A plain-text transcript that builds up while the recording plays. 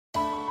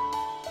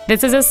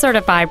This is a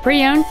certified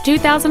pre-owned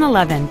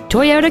 2011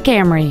 Toyota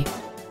Camry.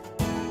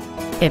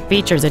 It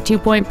features a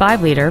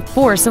 2.5-liter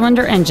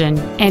four-cylinder engine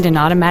and an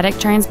automatic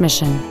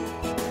transmission.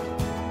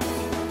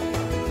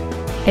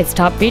 Its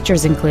top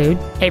features include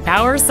a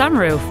power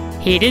sunroof,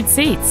 heated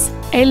seats,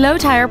 a low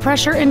tire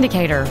pressure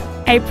indicator,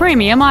 a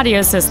premium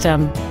audio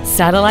system,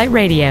 satellite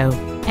radio,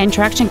 and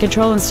traction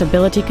control and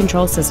stability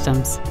control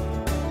systems.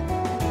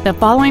 The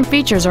following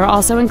features are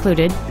also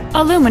included: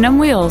 aluminum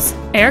wheels,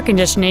 air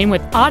conditioning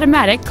with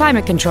automatic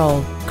climate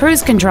control,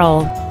 cruise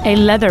control, a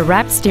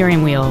leather-wrapped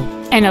steering wheel,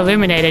 an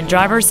illuminated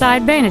driver's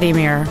side vanity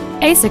mirror,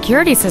 a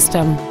security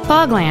system,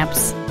 fog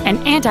lamps, an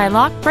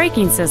anti-lock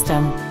braking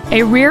system,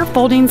 a rear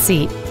folding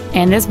seat,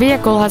 and this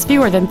vehicle has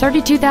fewer than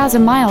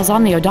 32,000 miles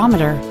on the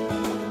odometer.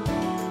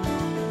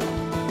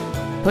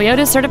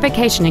 Toyota's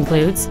certification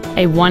includes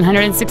a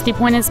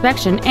 160-point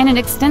inspection and an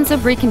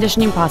extensive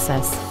reconditioning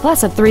process,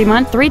 plus a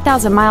 3-month,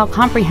 3,000-mile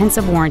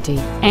comprehensive warranty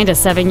and a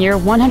 7-year,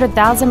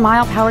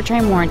 100,000-mile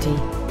powertrain warranty.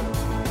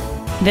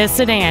 This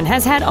sedan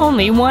has had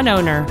only one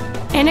owner,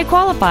 and it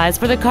qualifies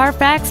for the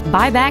Carfax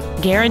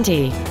buyback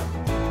guarantee.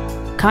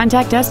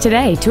 Contact us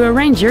today to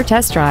arrange your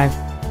test drive.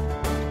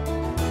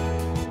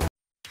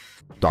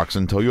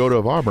 Doxon Toyota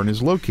of Auburn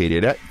is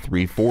located at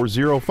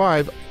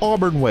 3405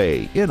 Auburn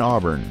Way in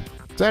Auburn,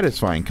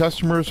 satisfying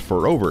customers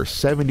for over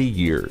 70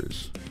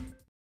 years.